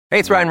Hey,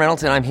 it's Ryan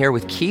Reynolds, and I'm here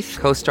with Keith,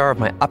 co-star of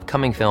my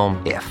upcoming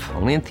film, If,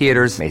 only in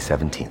theaters May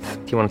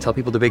 17th. Do you want to tell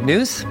people the big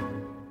news?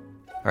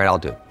 All right, I'll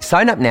do it.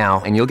 Sign up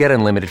now and you'll get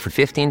unlimited for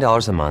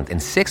 $15 a month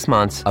and 6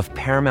 months of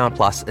Paramount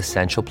Plus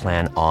Essential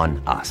Plan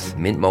on us.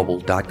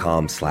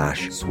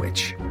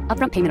 MintMobile.com/switch.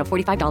 Upfront payment of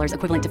 $45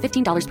 equivalent to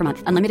 $15 per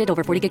month. Unlimited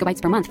over 40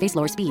 gigabytes per month. Face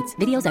lower speeds.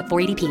 Videos at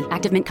 480p.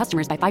 Active Mint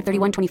customers by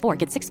 531.24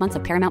 get 6 months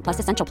of Paramount Plus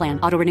Essential Plan.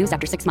 Auto renews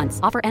after 6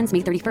 months. Offer ends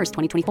May 31st,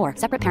 2024.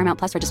 Separate Paramount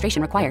Plus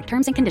registration required.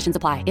 Terms and conditions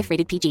apply if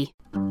rated PG.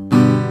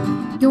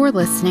 You're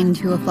listening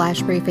to a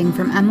flash briefing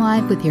from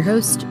MLive with your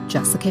host,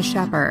 Jessica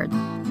Shepard.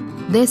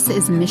 This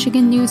is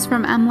Michigan News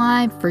from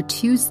MLive for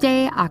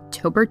Tuesday,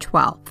 October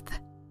 12th.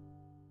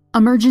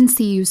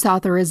 Emergency use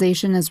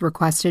authorization is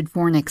requested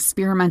for an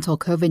experimental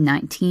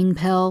COVID-19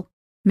 pill.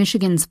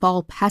 Michigan's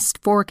fall pest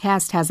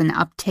forecast has an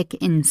uptick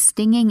in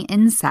stinging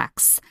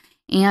insects.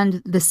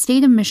 And the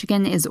state of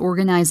Michigan is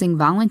organizing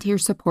volunteer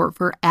support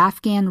for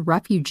Afghan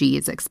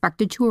refugees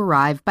expected to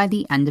arrive by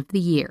the end of the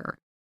year.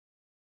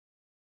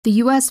 The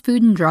U.S.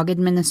 Food and Drug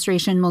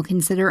Administration will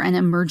consider an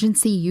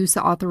emergency use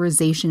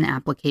authorization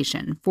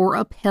application for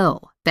a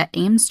pill that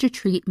aims to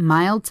treat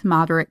mild to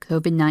moderate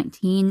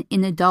COVID-19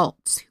 in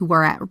adults who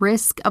are at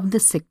risk of the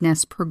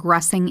sickness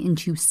progressing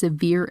into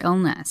severe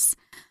illness.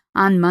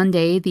 On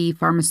Monday, the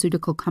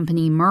pharmaceutical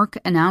company Merck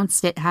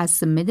announced it has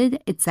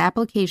submitted its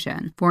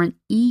application for an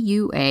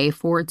EUA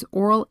for its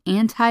oral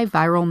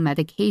antiviral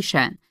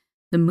medication.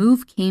 The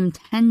move came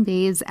 10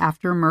 days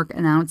after Merck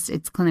announced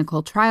its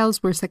clinical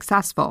trials were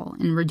successful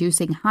in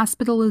reducing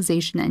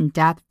hospitalization and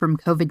death from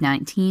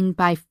COVID-19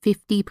 by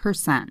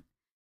 50%.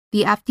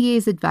 The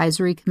FDA's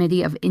Advisory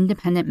Committee of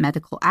Independent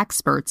Medical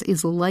Experts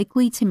is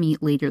likely to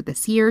meet later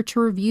this year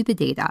to review the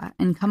data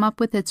and come up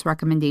with its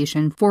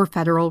recommendation for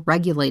federal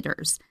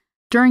regulators.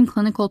 During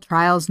clinical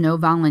trials, no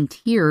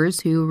volunteers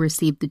who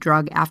received the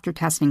drug after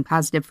testing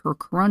positive for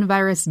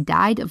coronavirus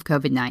died of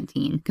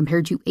COVID-19,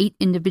 compared to 8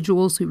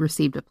 individuals who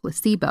received a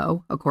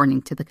placebo,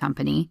 according to the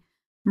company.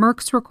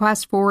 Merck's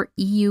request for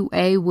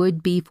EUA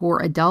would be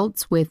for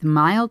adults with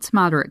mild to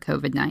moderate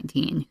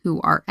COVID-19 who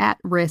are at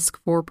risk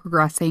for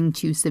progressing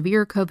to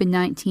severe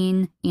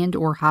COVID-19 and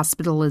or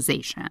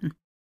hospitalization.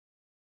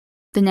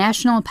 The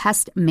National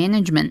Pest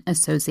Management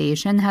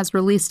Association has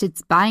released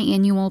its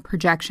biannual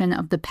projection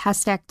of the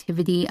pest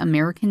activity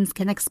Americans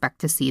can expect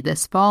to see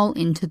this fall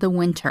into the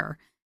winter.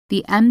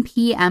 The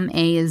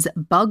NPMA's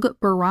Bug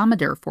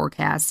Barometer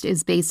forecast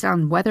is based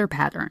on weather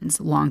patterns,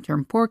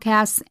 long-term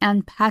forecasts,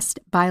 and pest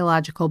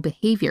biological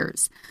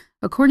behaviors.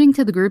 According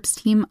to the group's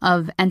team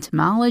of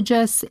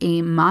entomologists,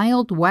 a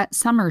mild, wet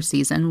summer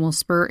season will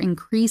spur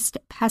increased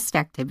pest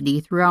activity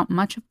throughout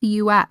much of the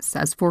U.S.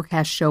 as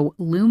forecasts show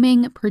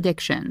looming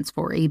predictions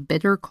for a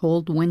bitter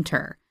cold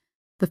winter.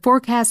 The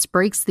forecast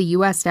breaks the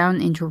U.S.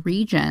 down into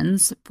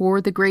regions. For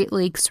the Great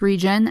Lakes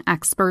region,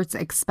 experts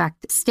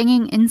expect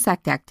stinging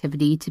insect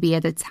activity to be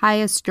at its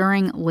highest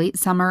during late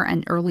summer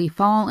and early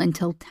fall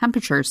until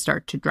temperatures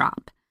start to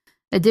drop.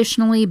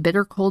 Additionally,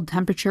 bitter cold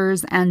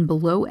temperatures and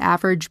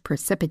below-average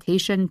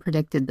precipitation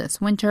predicted this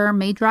winter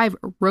may drive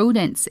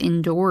rodents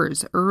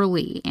indoors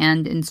early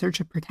and in search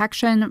of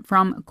protection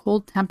from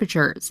cold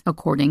temperatures,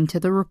 according to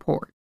the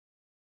report.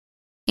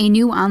 A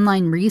new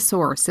online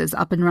resource is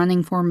up and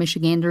running for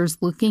Michiganders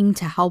looking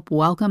to help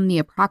welcome the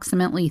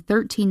approximately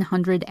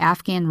 1,300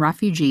 Afghan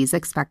refugees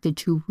expected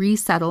to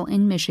resettle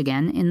in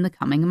Michigan in the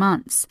coming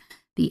months.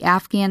 The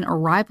Afghan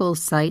Arrivals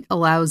site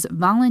allows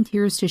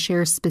volunteers to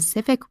share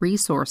specific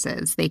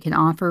resources they can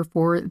offer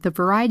for the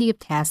variety of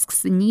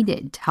tasks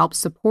needed to help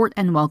support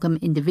and welcome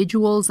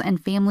individuals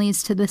and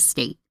families to the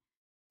state.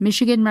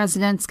 Michigan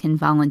residents can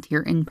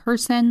volunteer in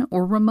person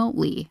or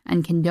remotely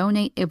and can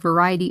donate a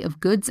variety of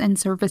goods and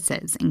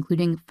services,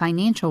 including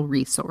financial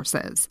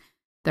resources.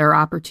 There are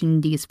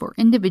opportunities for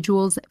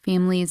individuals,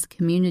 families,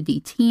 community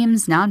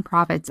teams,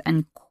 nonprofits,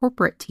 and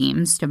corporate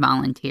teams to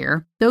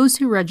volunteer. Those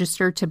who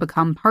register to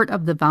become part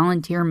of the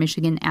Volunteer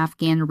Michigan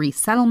Afghan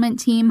Resettlement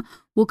Team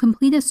will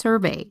complete a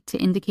survey to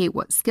indicate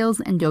what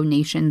skills and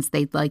donations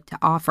they'd like to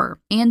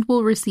offer, and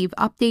will receive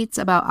updates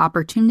about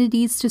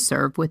opportunities to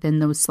serve within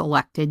those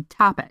selected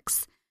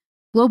topics.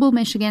 Global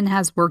Michigan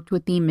has worked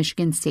with the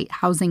Michigan State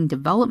Housing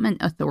Development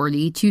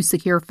Authority to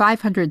secure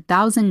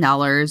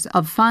 $500,000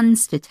 of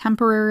funds to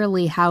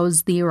temporarily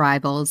house the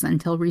arrivals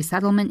until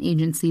resettlement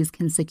agencies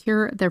can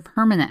secure their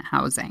permanent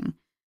housing.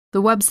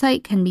 The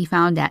website can be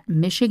found at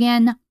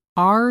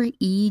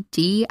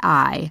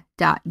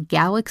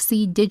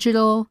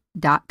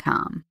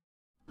michiganredi.galaxydigital.com.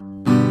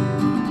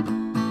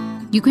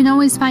 You can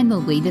always find the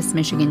latest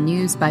Michigan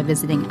news by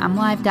visiting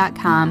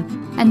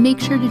mlive.com, and make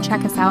sure to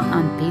check us out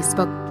on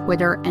Facebook,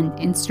 Twitter, and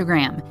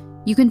Instagram.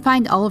 You can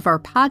find all of our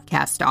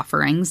podcast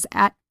offerings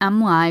at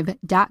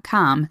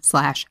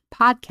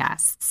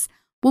mlive.com/podcasts.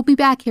 We'll be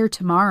back here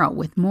tomorrow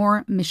with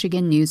more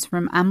Michigan news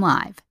from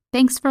MLive.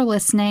 Thanks for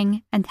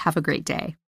listening, and have a great day.